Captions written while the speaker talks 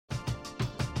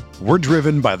We're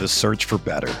driven by the search for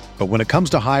better. But when it comes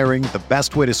to hiring, the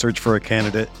best way to search for a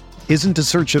candidate isn't to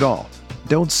search at all.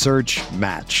 Don't search,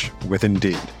 match with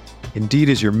Indeed. Indeed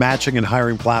is your matching and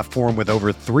hiring platform with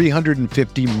over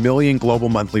 350 million global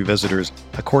monthly visitors,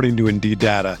 according to Indeed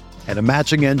data, and a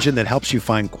matching engine that helps you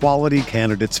find quality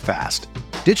candidates fast.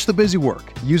 Ditch the busy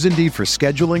work. Use Indeed for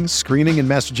scheduling, screening, and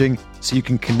messaging so you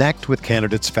can connect with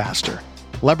candidates faster.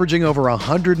 Leveraging over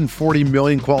 140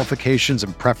 million qualifications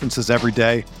and preferences every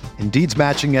day, Indeed's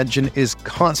matching engine is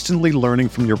constantly learning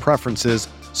from your preferences,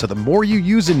 so the more you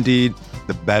use Indeed,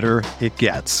 the better it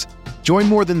gets. Join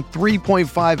more than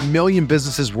 3.5 million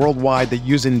businesses worldwide that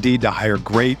use Indeed to hire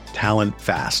great talent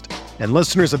fast. And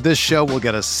listeners of this show will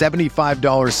get a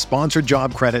 $75 sponsored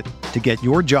job credit to get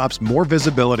your jobs more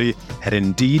visibility at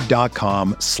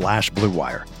Indeed.com/Blue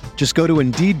Wire. Just go to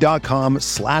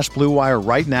Indeed.com/Blue Wire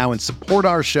right now and support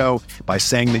our show by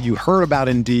saying that you heard about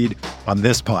Indeed on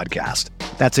this podcast.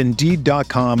 That's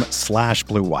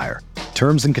Indeed.com/Blue Wire.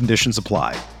 Terms and conditions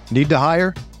apply. Need to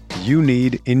hire? You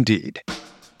need Indeed.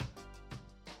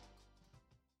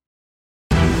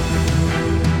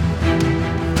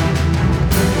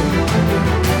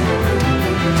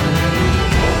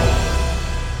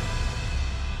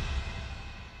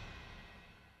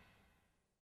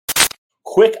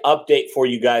 Quick update for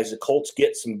you guys. The Colts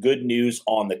get some good news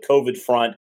on the COVID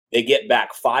front. They get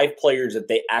back 5 players that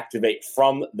they activate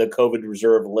from the COVID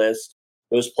reserve list.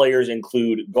 Those players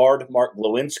include guard Mark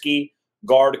Glowinski,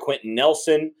 guard Quentin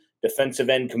Nelson, defensive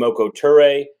end Kemoko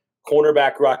Turay,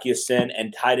 cornerback Rocky Ya-Sin,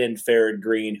 and tight end Farrod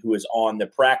Green, who is on the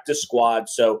practice squad.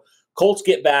 So Colts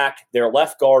get back their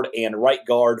left guard and right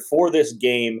guard for this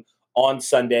game on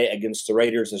Sunday against the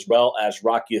Raiders, as well as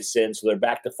Rocky Ya-Sin. So they're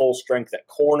back to full strength at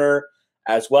corner,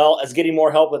 as well as getting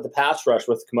more help with the pass rush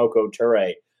with Kemoko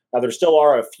Turay. Now, there still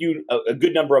are a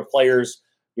good number of players,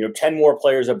 10 more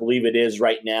players, I believe it is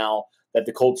right now, that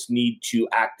the Colts need to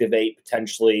activate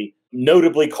potentially,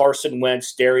 notably Carson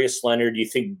Wentz, Darius Leonard. You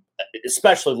think,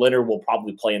 especially Leonard, will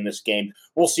probably play in this game.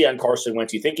 We'll see on Carson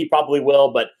Wentz. You think he probably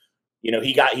will, but he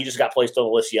just got placed on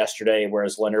the list yesterday,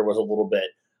 whereas Leonard was a little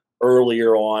bit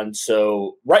earlier on.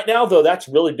 So right now, though, that's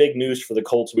really big news for the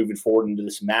Colts moving forward into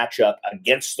this matchup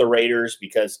against the Raiders,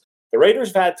 because the Raiders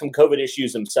have had some COVID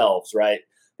issues themselves, right?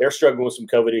 They're struggling with some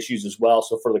COVID issues as well.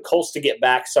 So for the Colts to get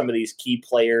back some of these key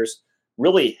players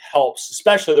really helps,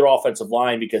 especially their offensive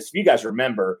line, because if you guys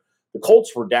remember, the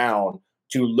Colts were down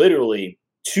to literally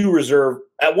 2 reserve,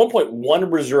 at one point, 1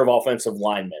 reserve offensive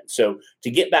lineman. So to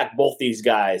get back both these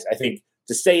guys, I think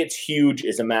to say it's huge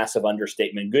is a massive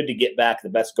understatement. Good to get back the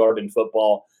best guard in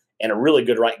football and a really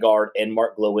good right guard and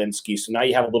Mark Glowinski. So now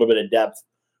you have a little bit of depth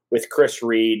with Chris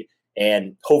Reed,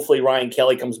 and hopefully Ryan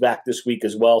Kelly comes back this week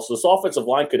as well. So this offensive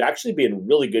line could actually be in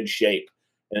really good shape,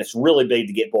 and it's really big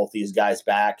to get both these guys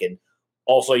back. And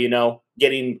also,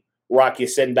 getting Rocky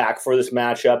Ya-Sin back for this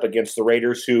matchup against the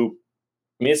Raiders, who,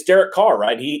 it's Derek Carr,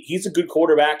 right? He's a good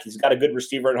quarterback. He's got a good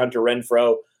receiver in Hunter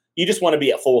Renfrow. You just want to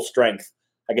be at full strength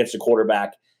against a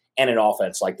quarterback and an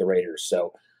offense like the Raiders.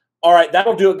 So, all right,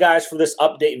 that'll do it, guys, for this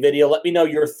update video. Let me know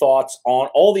your thoughts on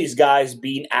all these guys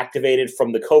being activated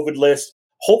from the COVID list.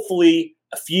 Hopefully,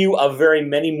 a few of very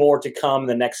many more to come in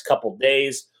the next couple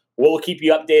days. We'll keep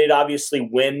you updated, obviously,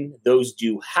 when those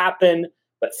do happen.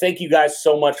 But thank you guys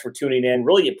so much for tuning in.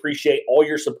 Really appreciate all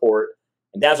your support.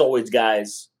 And as always,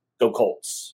 guys, go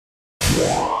Colts.